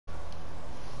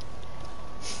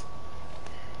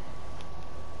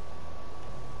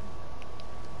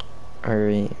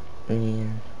Alright,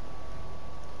 man.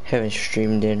 Haven't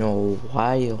streamed in a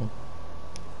while.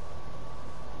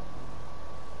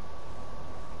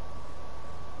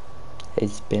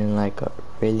 It's been like a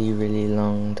really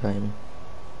long time.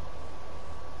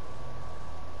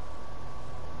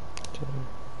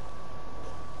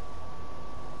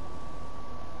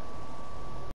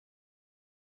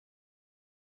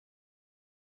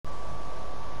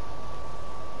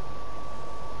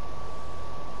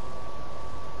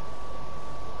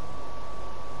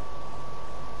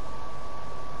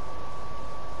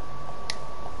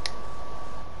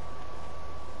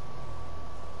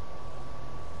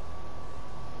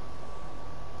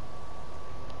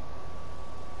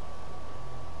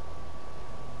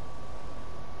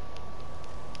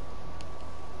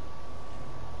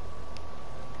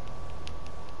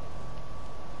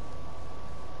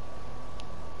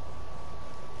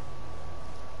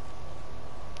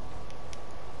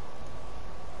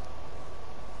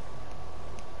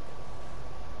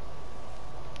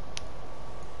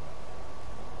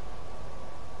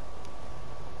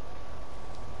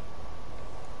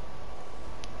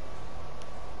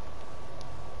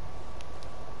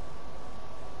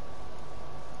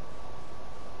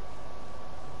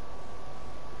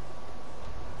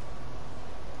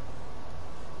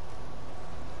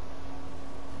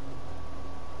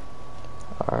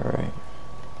 Alright.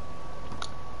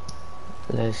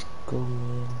 Let's go,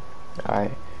 man.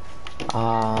 Alright.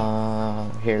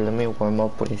 Here, let me warm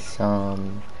up with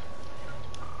some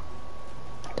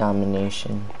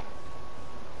domination.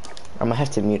 I'm gonna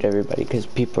have to mute everybody because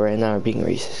people right now are being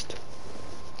racist.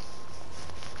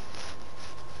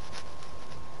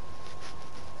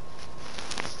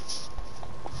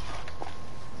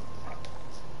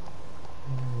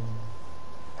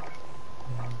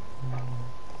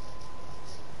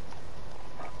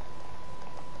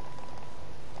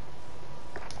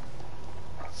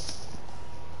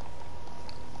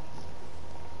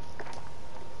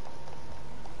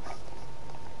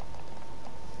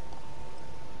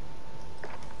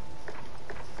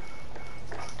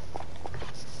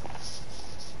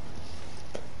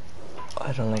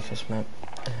 I don't like this map.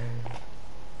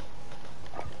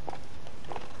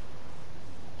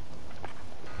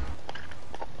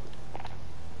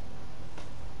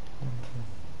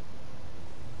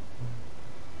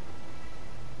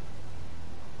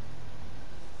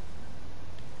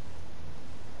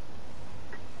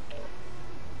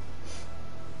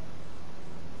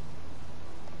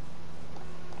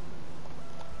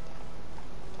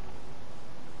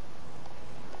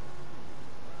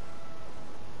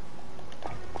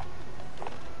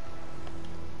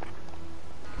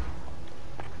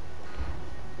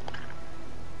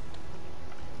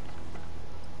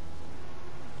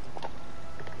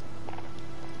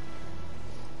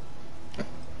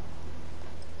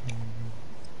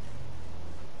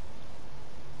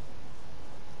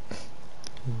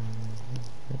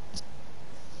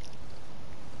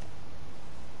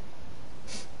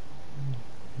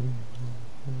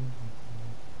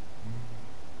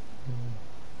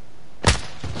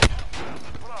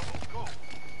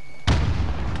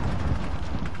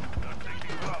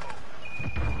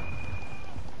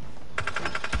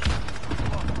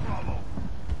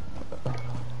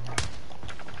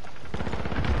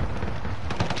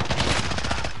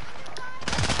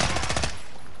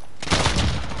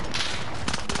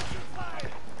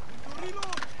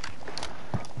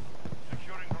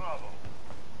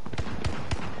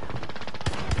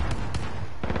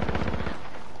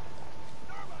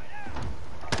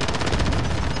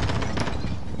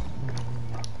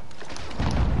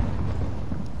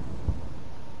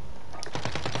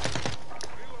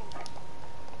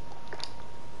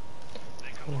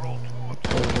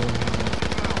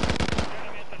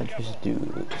 I just do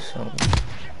some.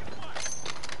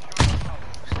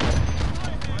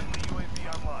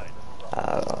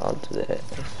 I'll do that.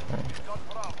 That's fine.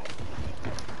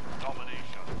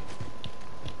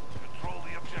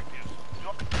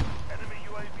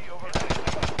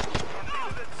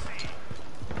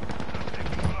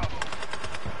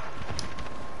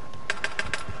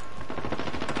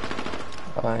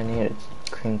 Oh, I need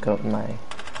to crank up my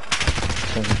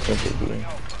sensitivity.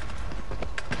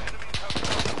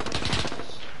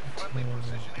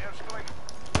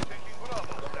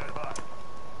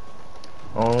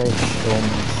 Only show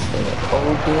myself.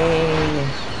 Oh dang!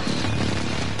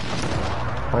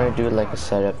 I want to do like a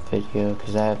setup video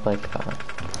because I have like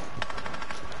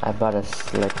I bought a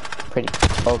like pretty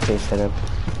okay setup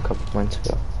a couple months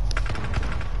ago.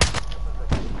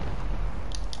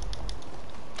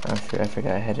 Oh shoot, I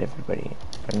forgot I had everybody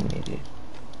unmuted.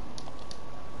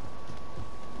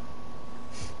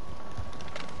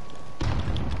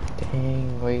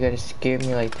 Dang, why you gotta scare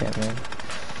me like that, man?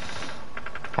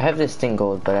 I have this thing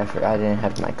gold, but I didn't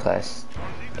have my class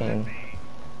in.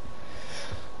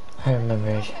 I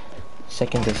remember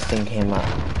second this thing came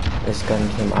out, this gun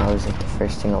came out, it was like the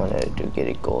first thing I wanted to do, get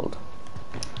it gold.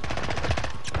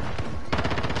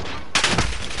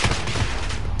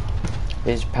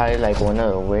 This is probably like one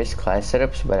of the worst class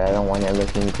setups, but I don't want it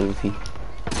looking goofy.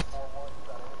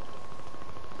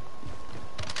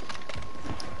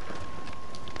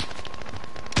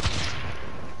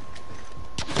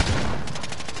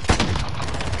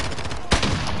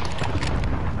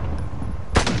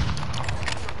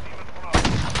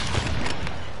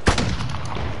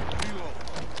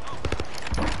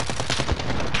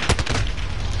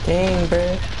 Dang,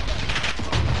 bro.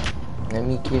 Let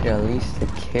me get at least a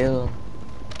kill.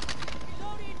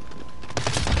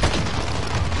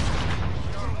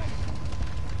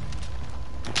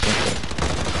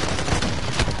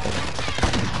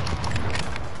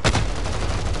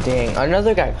 Dang,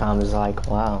 another guy comes like,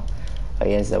 wow. Oh,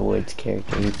 he has the Woods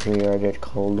character. He pre-ordered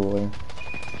Cold War.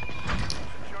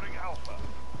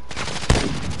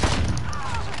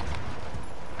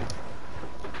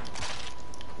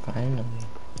 Finally.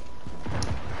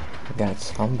 I got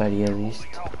somebody at least.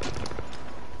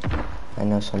 I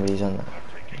know somebody's on the...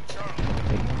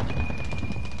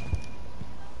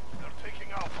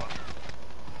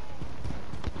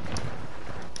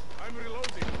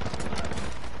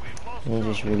 Let me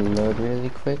just reload really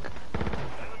quick.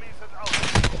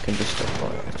 I can just start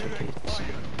going after hits.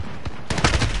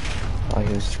 While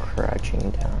he was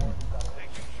crouching down.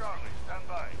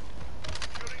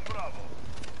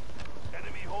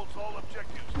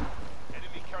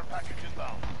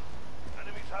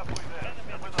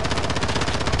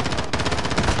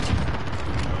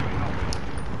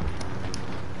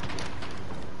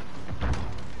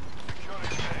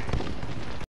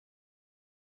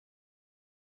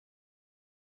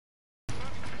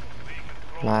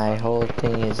 My whole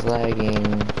thing is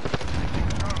lagging.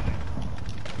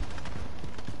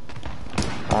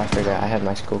 Oh, I forgot, I have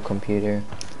my school computer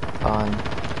on. I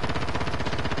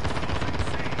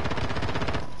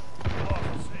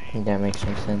think that makes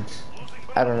no sense.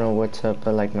 I don't know what's up,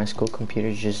 but like my school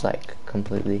computer's just like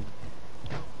completely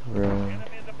ruined.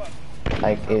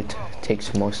 Like it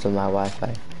takes most of my Wi-Fi.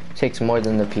 It takes more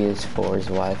than the PS4's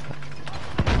Wi-Fi.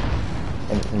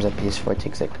 And the PS4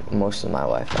 takes like most of my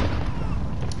Wi-Fi.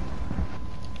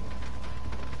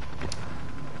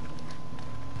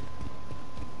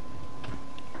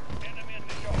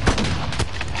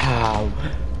 How?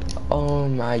 Oh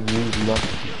my, you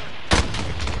lucky.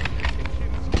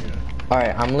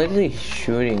 Alright, I'm literally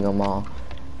shooting them all.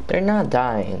 They're not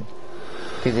dying.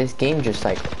 Cause this game just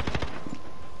like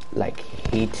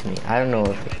hates me. I don't know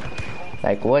if it,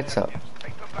 like, what's up?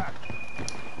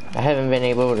 I haven't been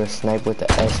able to snipe with the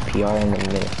SPR in a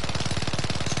minute.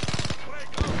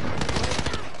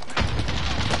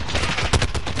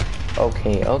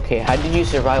 Okay, how did you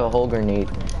survive a whole grenade?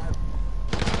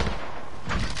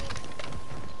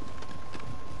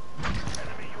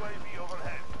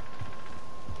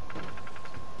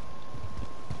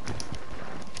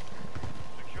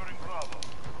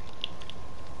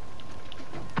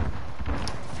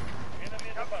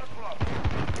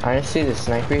 Honestly, the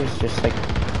sniper is just like,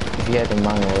 if you had a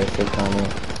monolithic on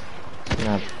it, it's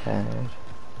not bad.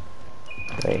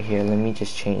 Right here, let me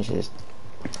just change this.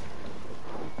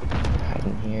 Hide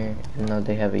in here, even though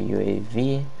they have a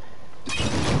UAV.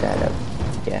 Put that up.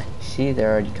 Yeah, see,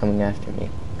 they're already coming after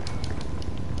me.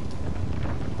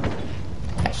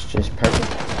 That's just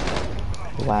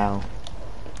perfect. Wow.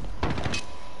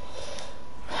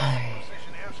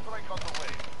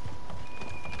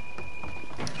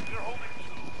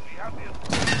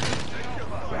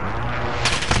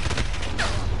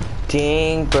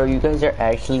 Dang, bro, you guys are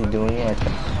actually doing it.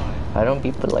 Why don't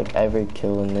people like ever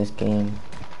kill in this game?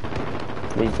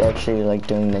 It's actually like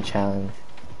doing the challenge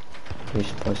you're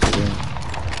supposed to do.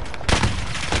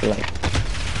 Like,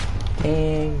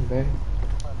 dang, bro.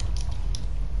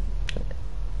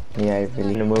 Yeah, I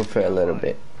really need to move for a little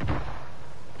bit.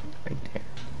 Right there.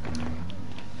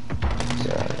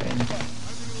 So, alright.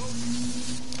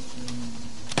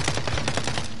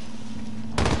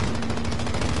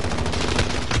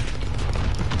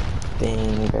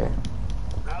 Dang, bro.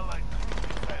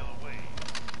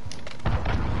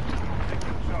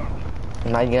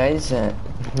 My guy's,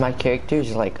 my character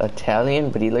is like Italian,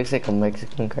 but he looks like a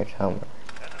Mexican cartel.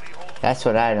 That's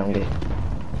what I don't get.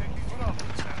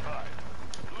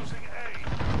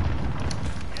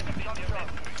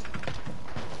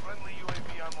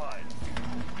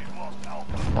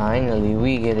 Finally,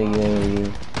 we get a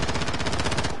UAV.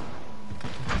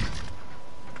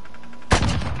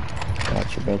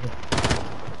 brother.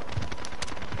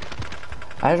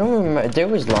 I don't remember. There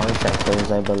was long shot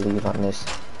players, I believe, on this.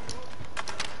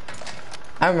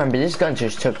 I remember this gun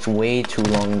just took way too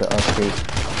long to upgrade.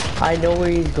 I know where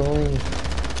he's going.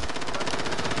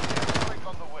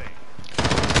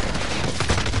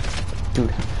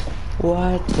 Dude,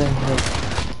 what the heck?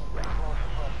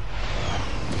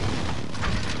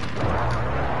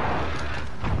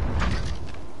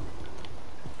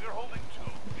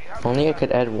 If only I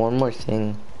could add one more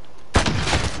thing.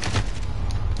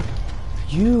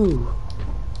 You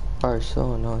are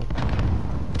so annoying.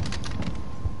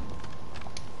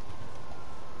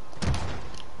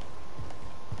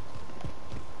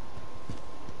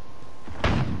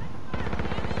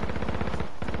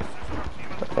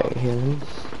 Right here, please.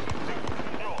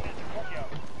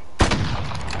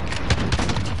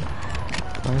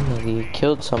 Finally, you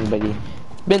killed somebody.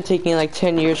 Been taking like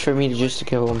 10 years for me to just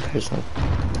kill one person.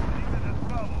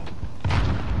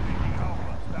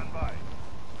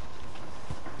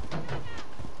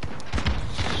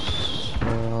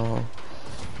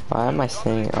 Why am I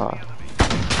saying, oh,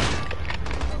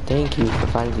 thank you for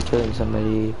finally killing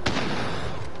somebody.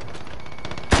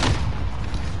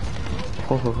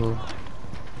 Oh,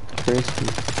 crispy.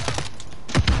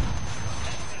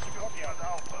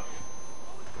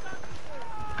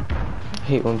 I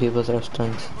hate when people throw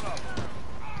stunts.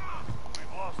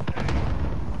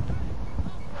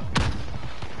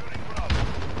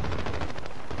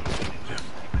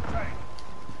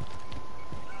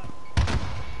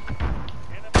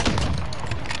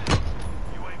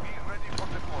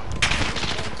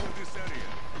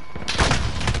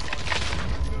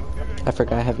 I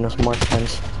forgot I have no more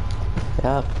guns.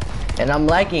 Yep. And I'm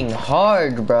lagging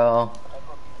hard, bro.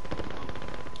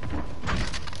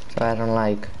 So I don't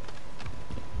like.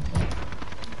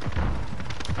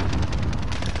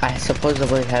 I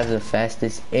supposedly have the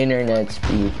fastest internet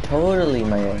speed. Totally,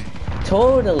 man.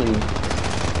 Totally.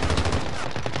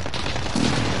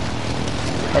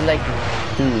 And like,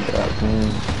 dude, like,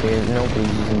 there's nobody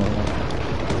using my laptop.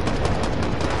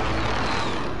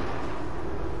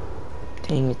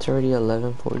 Dang, it's already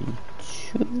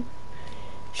 11:42.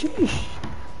 Sheesh.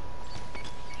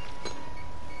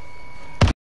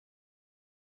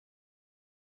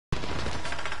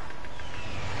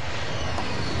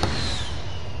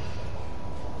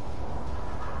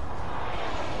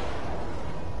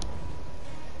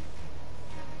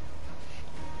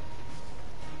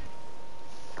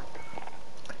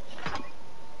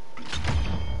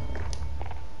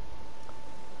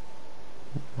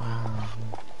 Wow.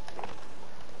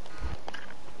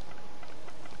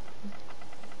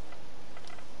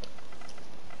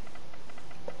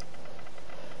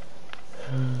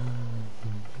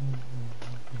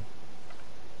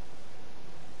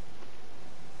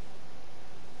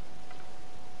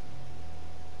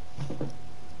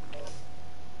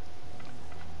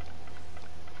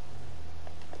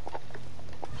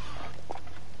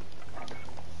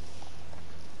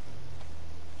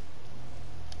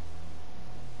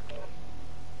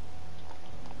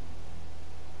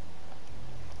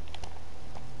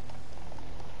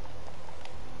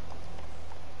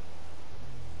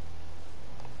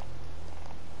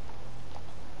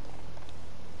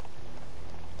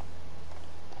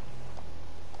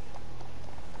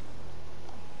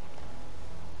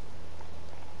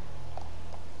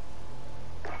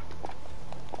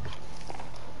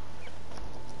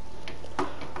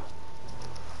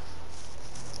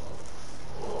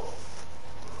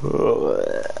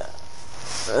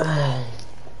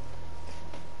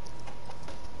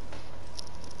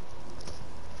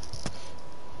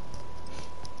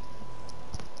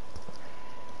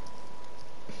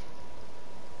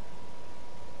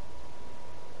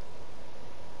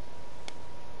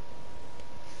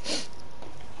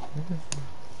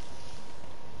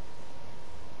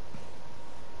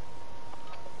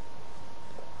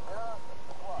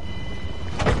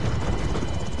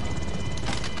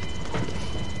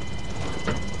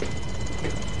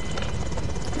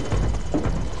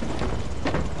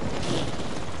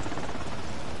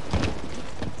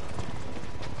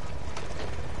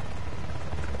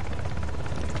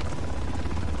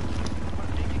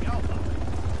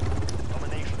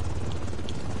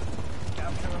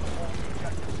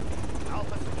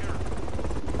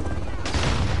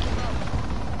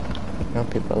 Now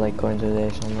people like going to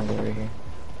this, I'm not over here.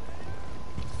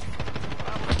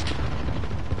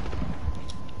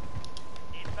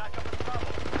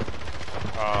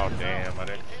 Oh damn, I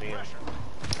didn't see him.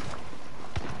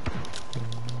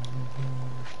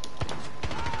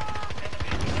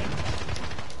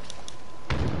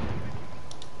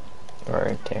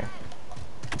 Right there.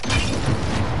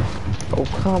 Oh,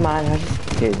 come on, I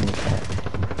just didn't.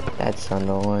 That's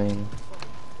annoying.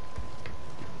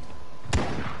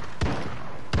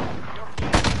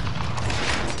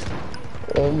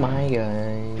 Oh my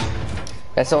god.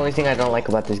 That's the only thing I don't like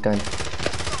about this gun.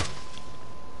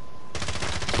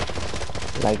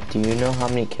 Like, do you know how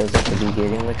many kills I could be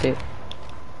getting with it?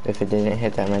 If it didn't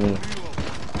hit that many.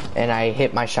 And I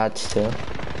hit my shots too.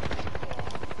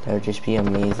 That would just be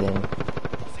amazing.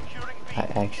 I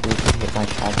actually could hit my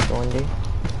shots one day.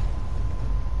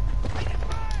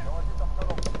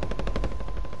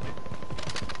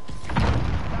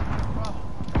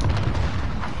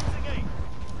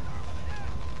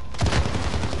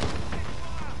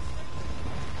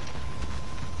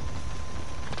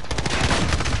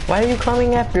 Why are you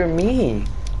coming after me?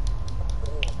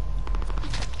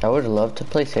 I would love to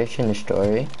play Search and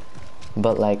Destroy,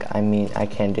 but like, I mean, I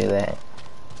can't do that.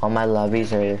 All my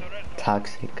lobbies are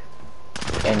toxic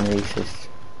and racist,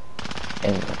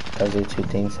 and those are two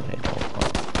things that I don't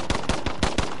want.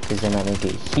 Because then I'm gonna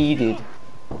get heated,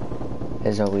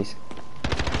 as always.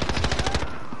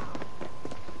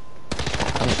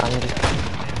 I'm just...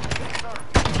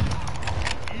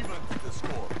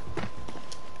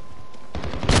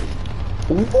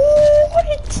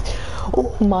 What?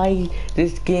 Oh my,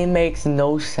 this game makes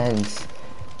no sense.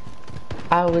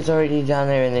 I was already down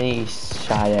there and then he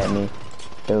shot at me.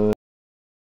 Dude.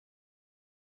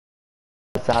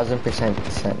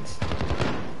 1000% sense.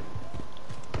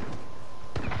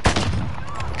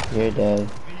 You're dead.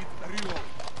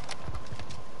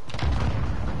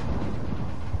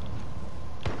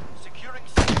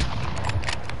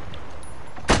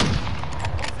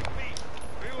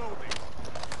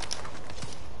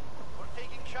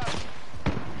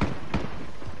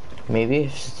 Maybe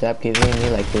if you stop giving me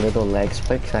like little leg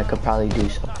spikes, I could probably do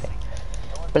something.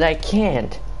 But I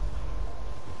can't.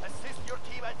 Assist your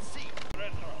team at sea.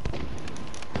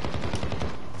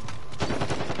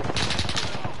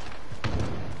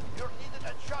 You're needed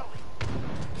at Charlie.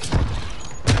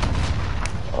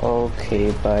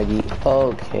 Okay, buddy.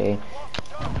 Okay.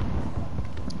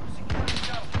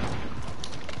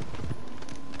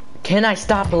 Can I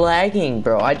stop lagging,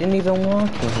 bro? I didn't even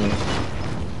walk in here.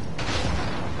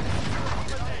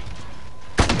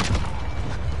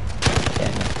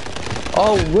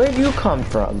 Oh, where'd you come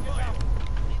from?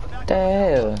 What the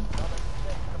hell?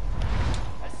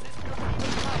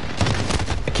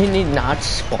 Can you not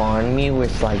spawn me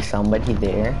with like somebody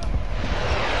there?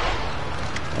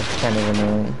 That's kind of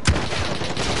annoying.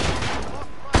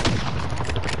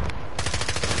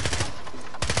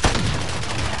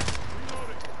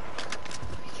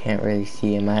 Can't really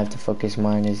see him. I have to focus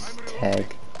more on his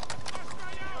tag.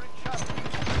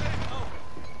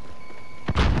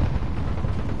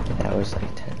 That was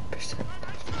like 10%.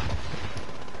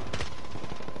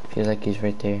 Feels like he's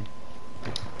right there.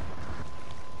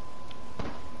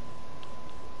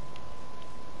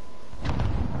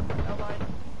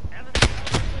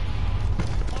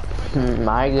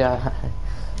 My god.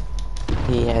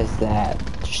 He has that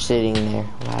just sitting there.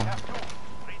 Wow.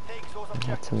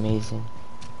 That's amazing.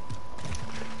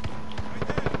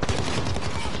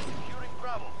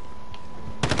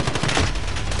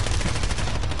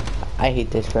 I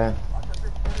hate this, bro.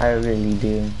 I really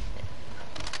do.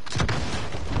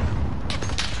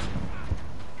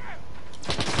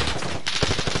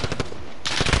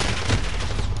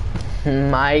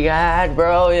 My god,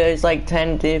 bro, there's like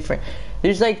 10 different...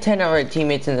 There's like 10 of our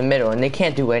teammates in the middle and they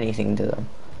can't do anything to them.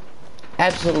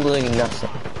 Absolutely nothing.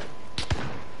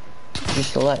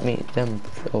 Just to let them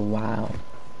for a while.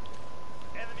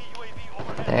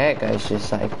 That guy's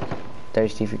just like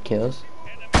thirsty for kills.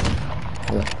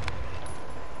 Look.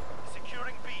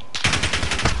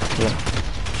 Look.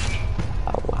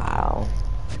 Oh wow.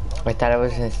 I thought I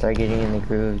was gonna start getting in the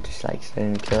groove, just like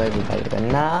starting to kill everybody, but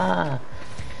nah.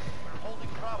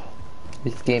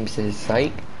 This game says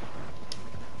psych.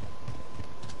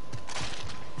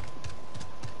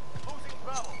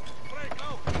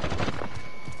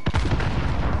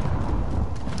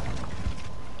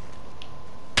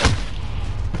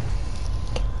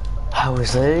 I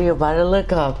was literally about to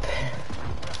look up.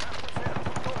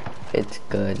 It's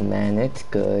good, man. It's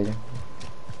good.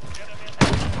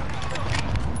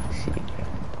 See.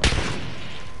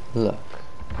 Look.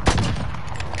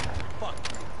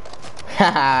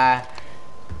 Haha.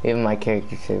 Even my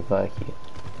character said fuck you.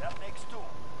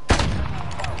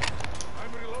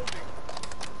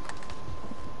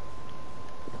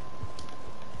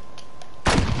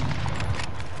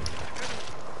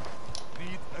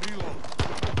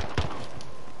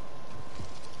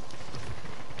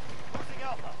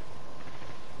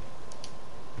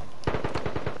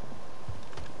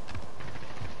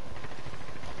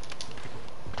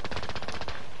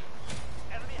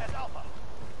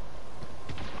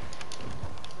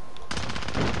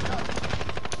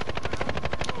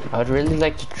 I would really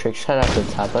like to trick shot at the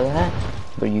top of that,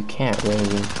 but you can't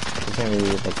really. You can't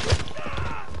really like it.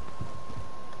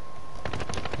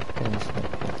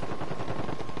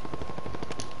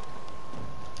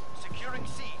 Securing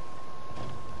C.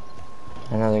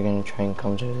 I know they're gonna try and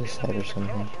come to this side or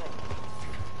something.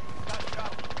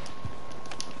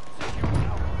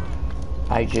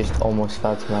 I just almost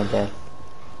fell to my death.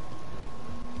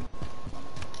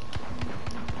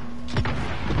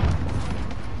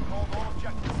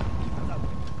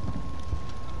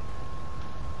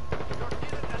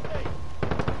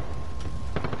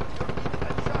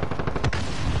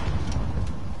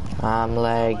 I'm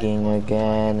lagging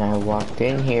again. I walked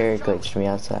in here, it glitched me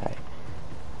outside.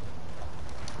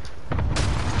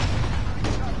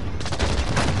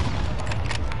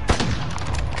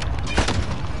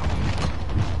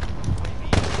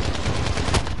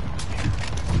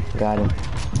 Got him.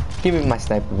 Give me my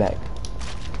sniper back.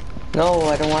 No,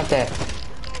 I don't want that.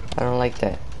 I don't like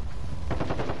that.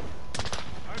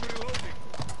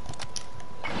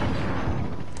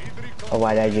 Oh,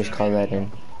 why did I just call that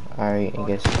in? Alright, I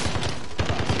guess.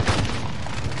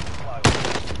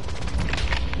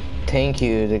 Thank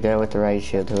you, the guy with the riot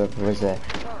shield, whoever was that.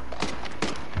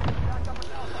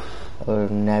 I would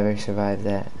have never survived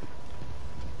that.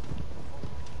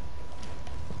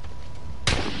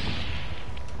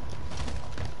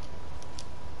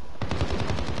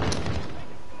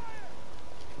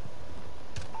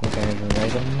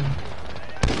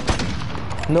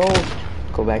 No!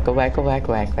 Go back, go back, go back,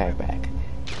 back, back, back.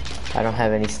 I don't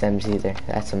have any stems either.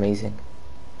 That's amazing.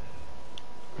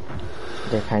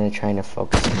 They're kind of trying to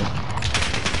focus me.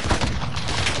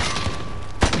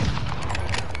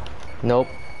 Nope.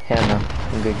 Hell no.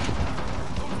 I'm good.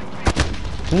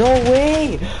 No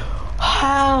way!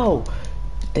 How?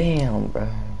 Damn, bro.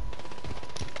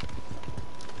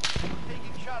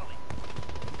 Taking Charlie.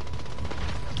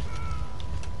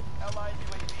 Allied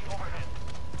UAV overhead.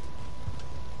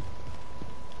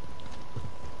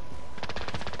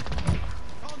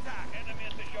 Contact. Enemy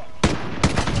at the shop.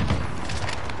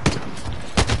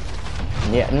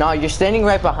 Yeah, no, you're standing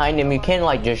right behind him. You can't,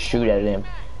 like, just shoot at him.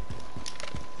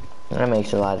 That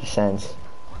makes a lot of sense.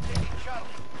 Taking Charlie.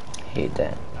 Hate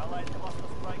that. Allied cluster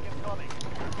strike incoming.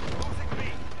 Losing B.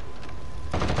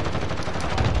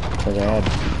 So they had,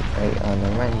 right, oh,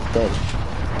 never mind, he's dead.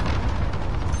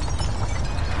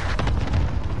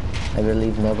 I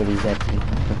believe nobody's at me.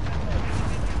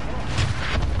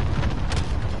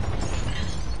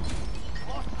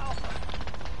 Lost Alpha.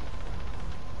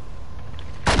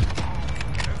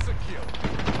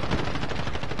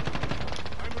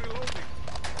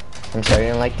 I'm sorry, I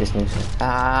didn't like this news.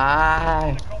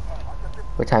 Ah!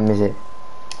 What time is it?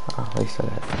 Oh, we still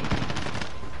got it.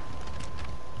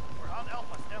 We're on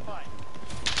Alpha. Stand by.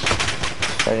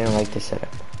 I didn't like this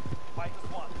setup. Fight is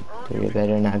one. So you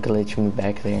better not glitch me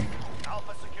back there.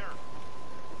 Alpha secure.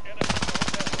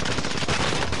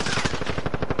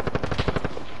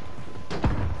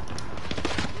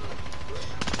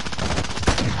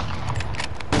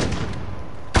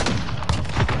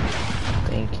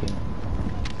 Thank you.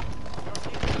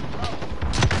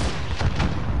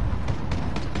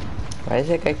 Why does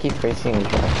that guy keep racing his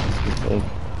rifles? He's big.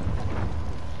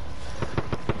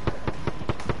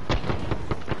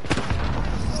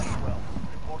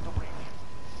 Report to breach.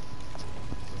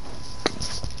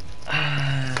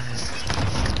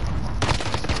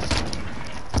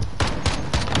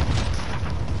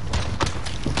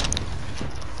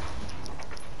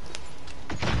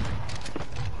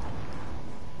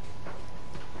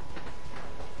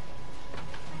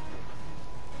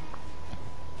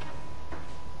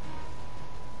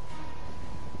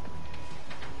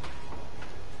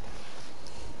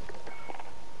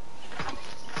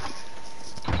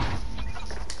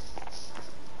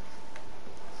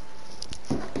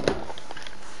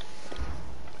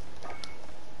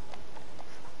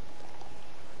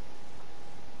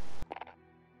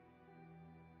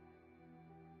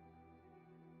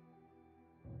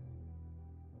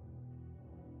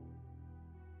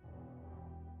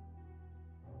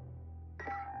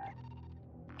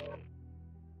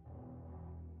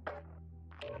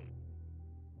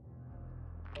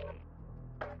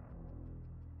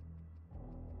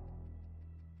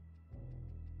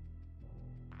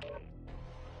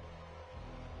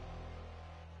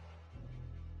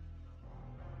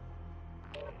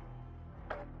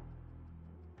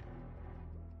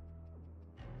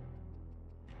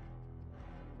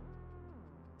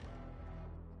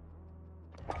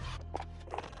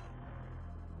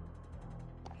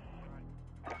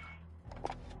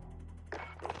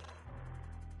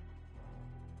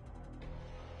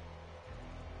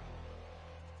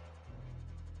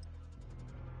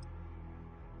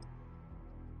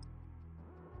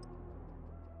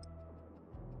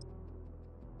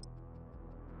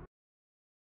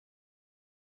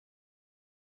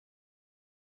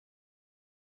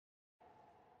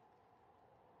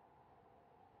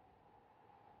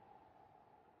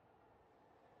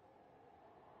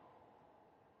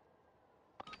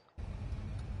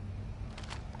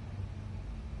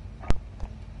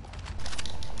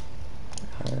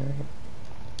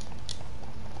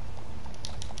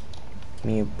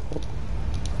 Me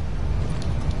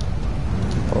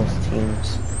both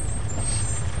teams.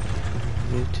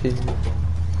 YouTube.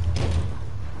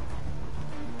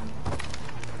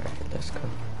 Alright, let's go.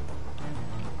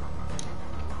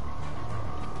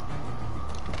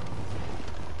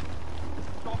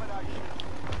 Domination.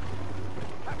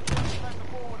 Capture and defend the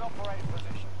forward operating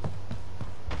position.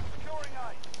 Securing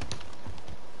A.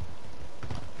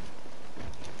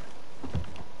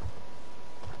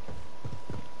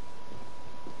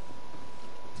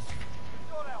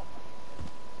 Got Alpha.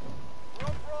 We're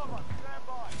on Bravo. Stand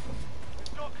by.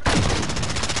 We've got control.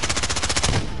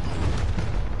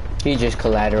 He just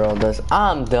collateraled us.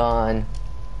 I'm done.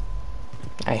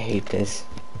 I hate this.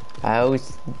 I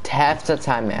always, half the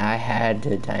time I had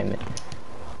to time it.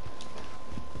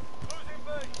 Losing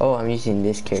B. Oh, I'm using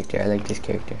this character. I like this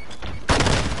character.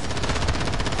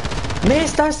 Man,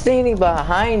 stop standing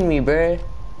behind me, bruh.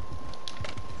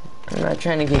 I'm not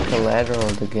trying to get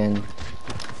collateraled again.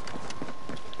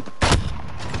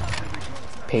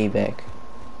 Payback.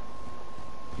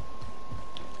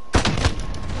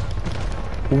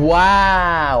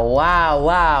 Wow, wow,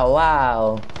 wow,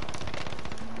 wow.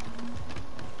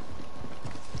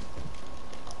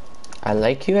 I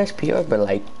like USPR, but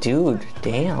like, dude,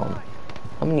 damn.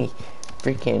 How many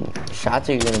freaking shots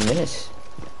are you gonna miss?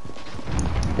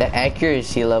 The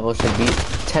accuracy level should be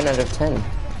 10 out of 10.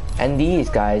 And these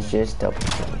guys just double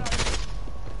kill me.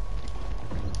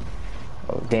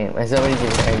 Oh, damn. Somebody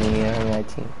just heard me on my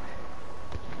team.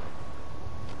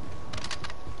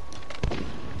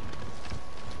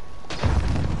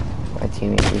 My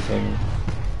teammate just heard me.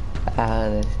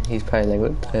 He's probably like,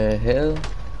 what the hell?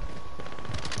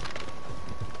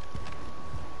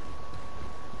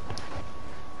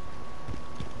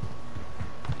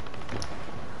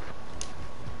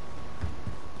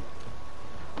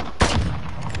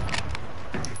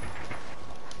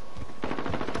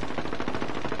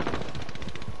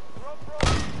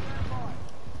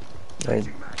 Right.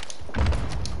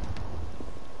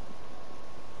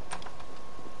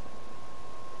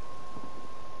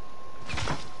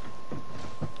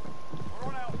 We're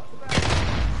on Alpha. Stand by.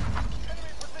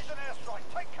 Enemy precision airstrike.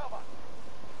 Take cover.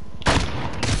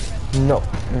 No.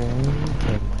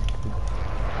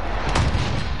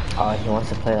 Oh, he wants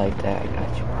to play like that. I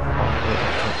got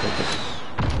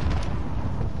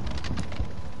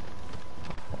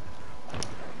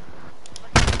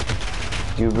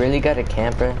you. You really got a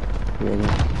camper? Really?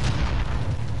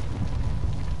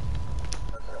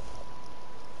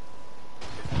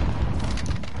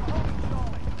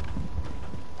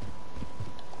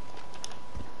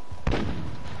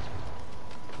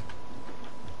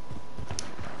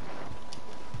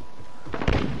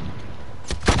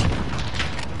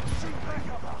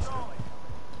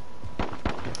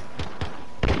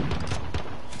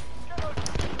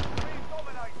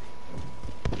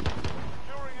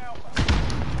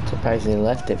 Surprised they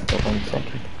left it for 1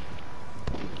 second.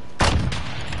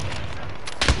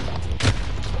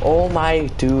 Oh my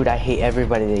dude, I hate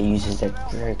everybody that uses that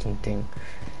freaking thing.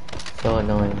 So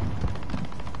annoying.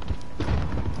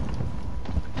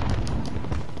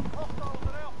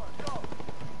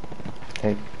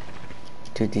 Like,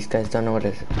 dude, these guys don't know what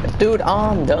it is. Dude,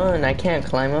 I'm done. I can't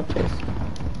climb up this.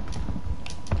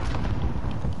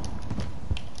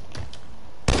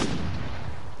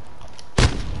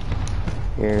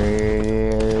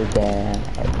 You're dead.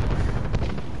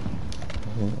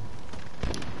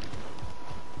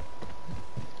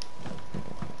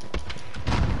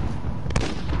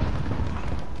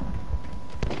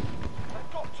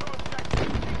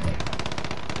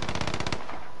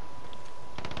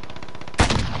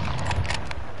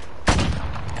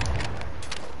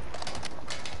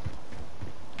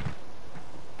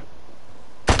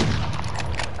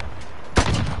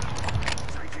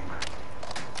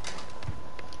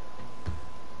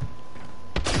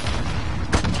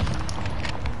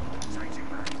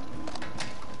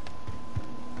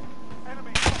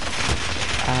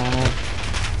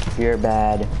 You're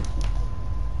bad.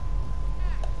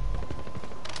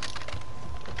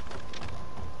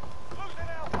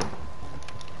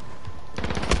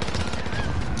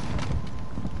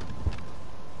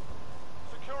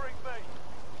 Securing B.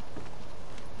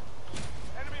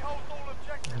 Enemy holds all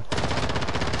objectives.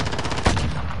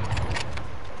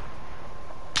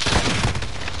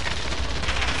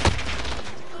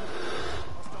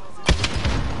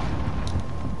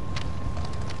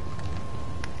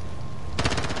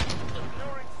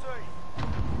 Securing C.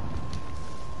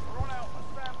 We're on Alpha.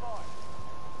 Stand by.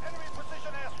 Enemy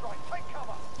precision airstrike. Take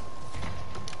cover.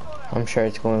 Got Alpha. I'm sure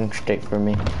it's going straight for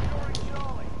me. Securing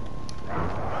Charlie.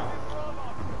 Losing Bravo.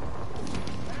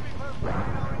 Enemy personnel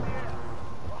in the air.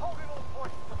 We're holding all points.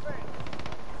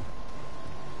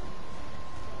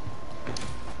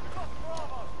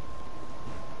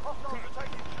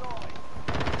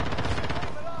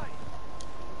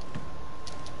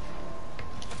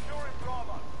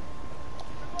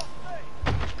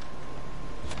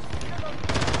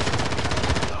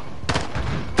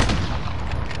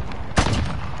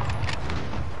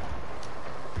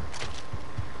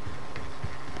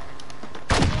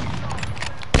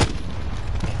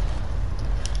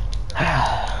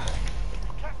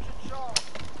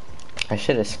 I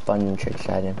should have spun and trick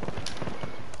shot him.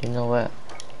 You know what?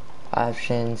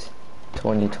 Options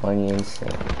 2020 insane.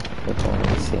 Which one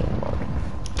insane mode?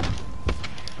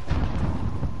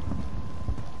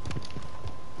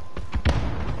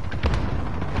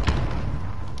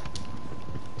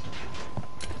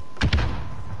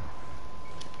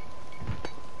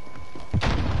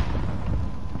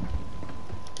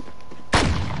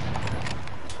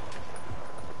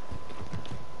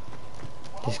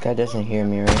 This guy doesn't hear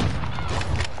me, right?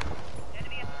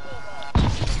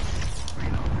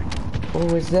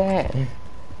 What was that? Enemy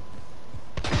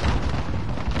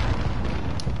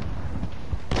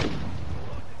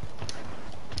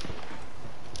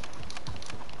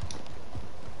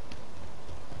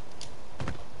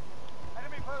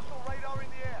personal radar in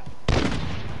the air.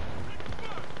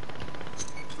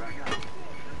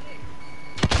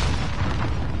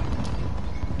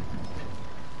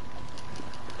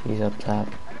 He's up top.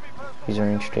 Enemy personal He's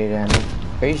running straight at me.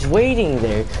 Or he's waiting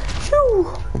there.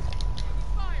 Shoo!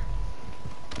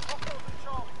 hostiles in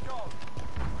Charlie. Go.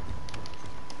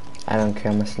 I don't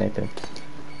care, I'm a sniper.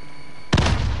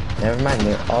 Never mind,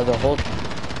 they're all the whole. Need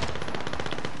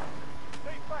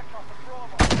backup at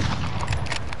Bravo.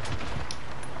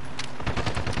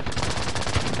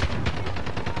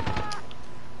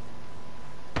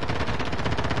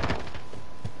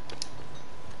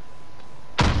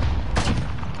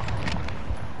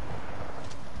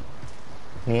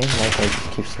 Me and Mike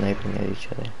just keep sniping at each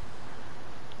other.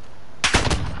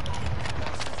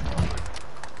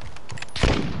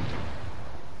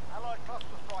 Allied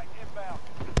cluster strike inbound.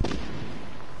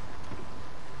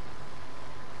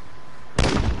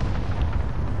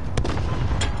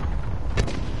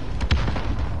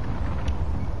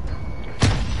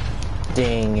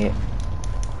 Dang it.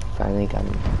 Finally got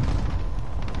me.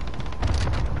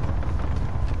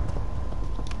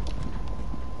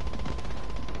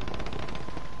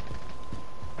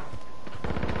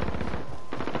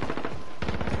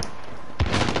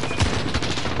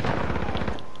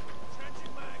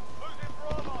 Losing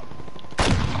Bravo.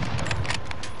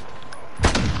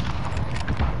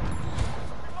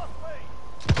 We must be.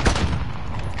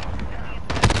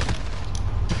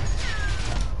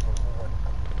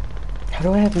 How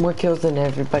do I have more kills than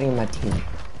everybody in my team?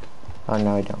 Oh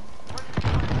no, I don't.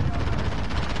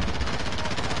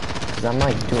 Cause I'm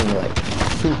like doing like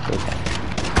super bad.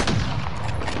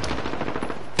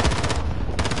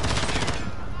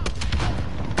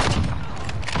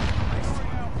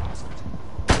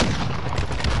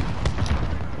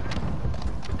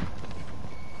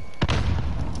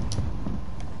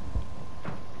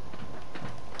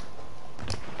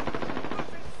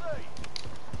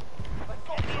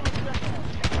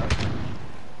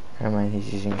 Never mind,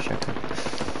 he's using a shotgun.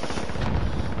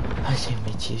 I see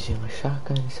Mitch using a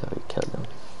shotgun, so we killed him.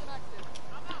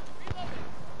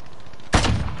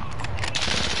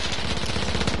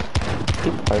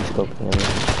 Keep hard scoping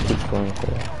him, keep going for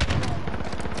that.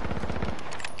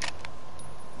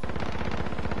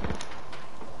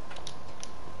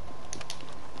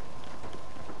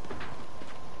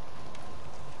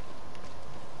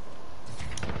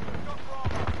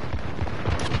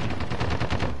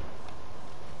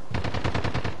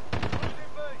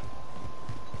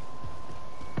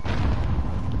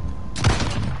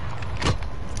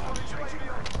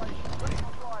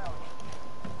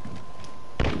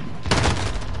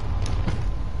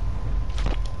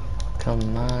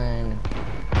 Come on.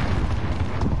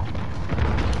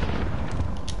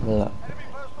 Look.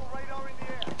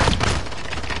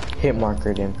 Hit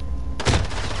markered him.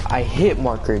 I hit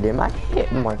markered him. I hit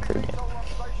markered him.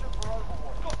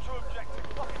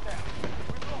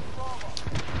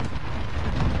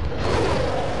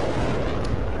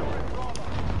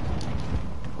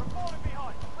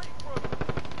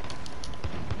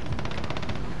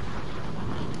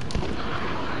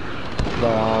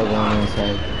 They're all going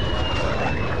inside.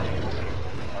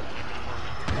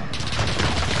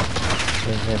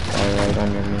 There's a guy right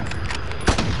under me.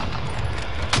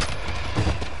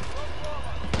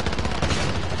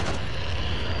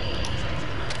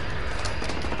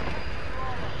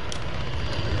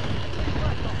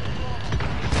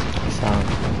 Sound.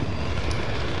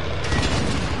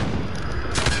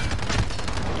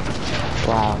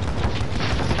 Wow.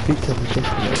 He killed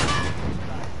me.